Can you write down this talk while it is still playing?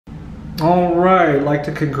All right, I'd like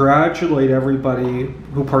to congratulate everybody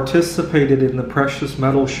who participated in the precious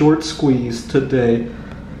metal short squeeze today.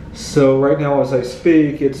 So right now as I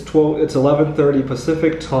speak, it's 11:30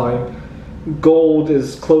 Pacific time. Gold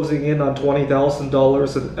is closing in on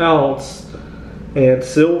 $20,000 an ounce, and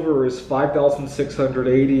silver is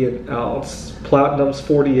 $5,680 an ounce. Platinum's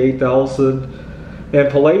 48,000, and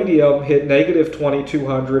palladium hit negative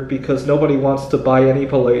 2,200 because nobody wants to buy any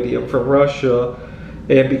palladium from Russia.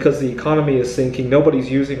 And because the economy is sinking, nobody's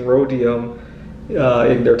using rhodium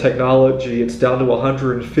in their technology. It's down to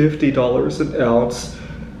 $150 an ounce.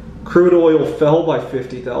 Crude oil fell by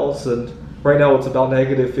 50,000. Right now it's about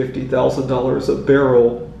negative $50,000 a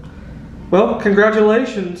barrel. Well,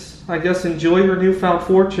 congratulations. I guess enjoy your newfound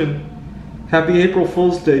fortune. Happy April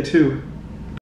Fool's Day too.